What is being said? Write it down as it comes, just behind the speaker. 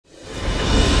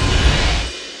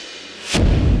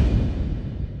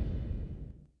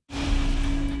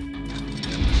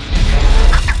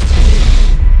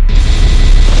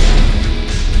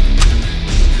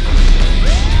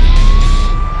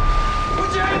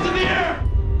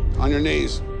On your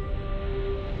knees.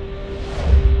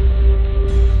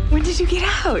 When did you get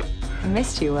out? I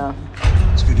missed you, Will.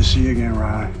 It's good to see you again,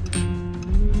 Riley.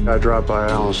 I dropped by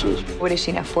Allison's. What is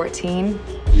she now, 14?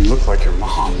 You look like your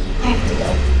mom. I have to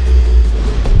go.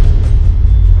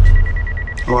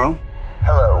 Hello?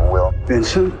 Hello, Will.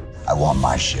 Vincent? I want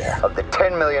my share of the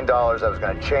 $10 million that was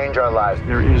going to change our lives.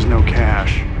 There is no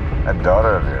cash. That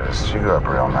daughter of yours, she grew up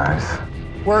real nice.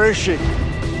 Where is she?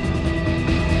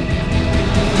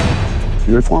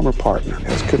 Your former partner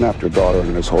has kidnapped your daughter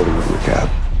and is holding her in a cab.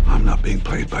 I'm not being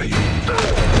played by you.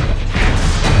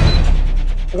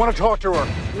 I want to talk to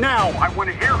her. Now! I want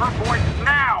to hear her voice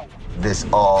now! This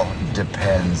all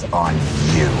depends on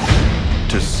you.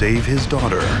 To save his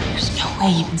daughter. There's no way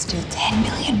you can steal $10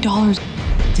 million.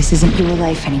 This isn't your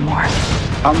life anymore.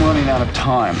 I'm running out of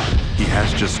time. He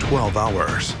has just 12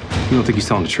 hours You don't think he's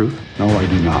telling the truth? No, I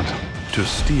do not. to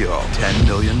steal $10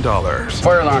 million.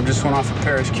 Fire alarm just went off at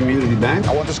Parish Community Bank.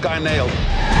 I want this guy nailed.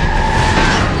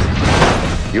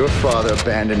 Your father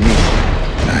abandoned me,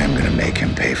 and I am going to make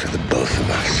him pay for the both of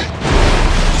us.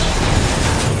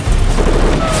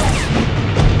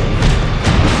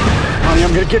 Honey,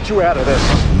 I'm going to get you out of this.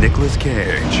 Nicolas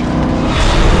Cage.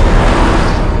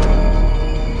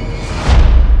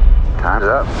 Time's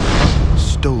up.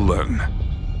 Stolen.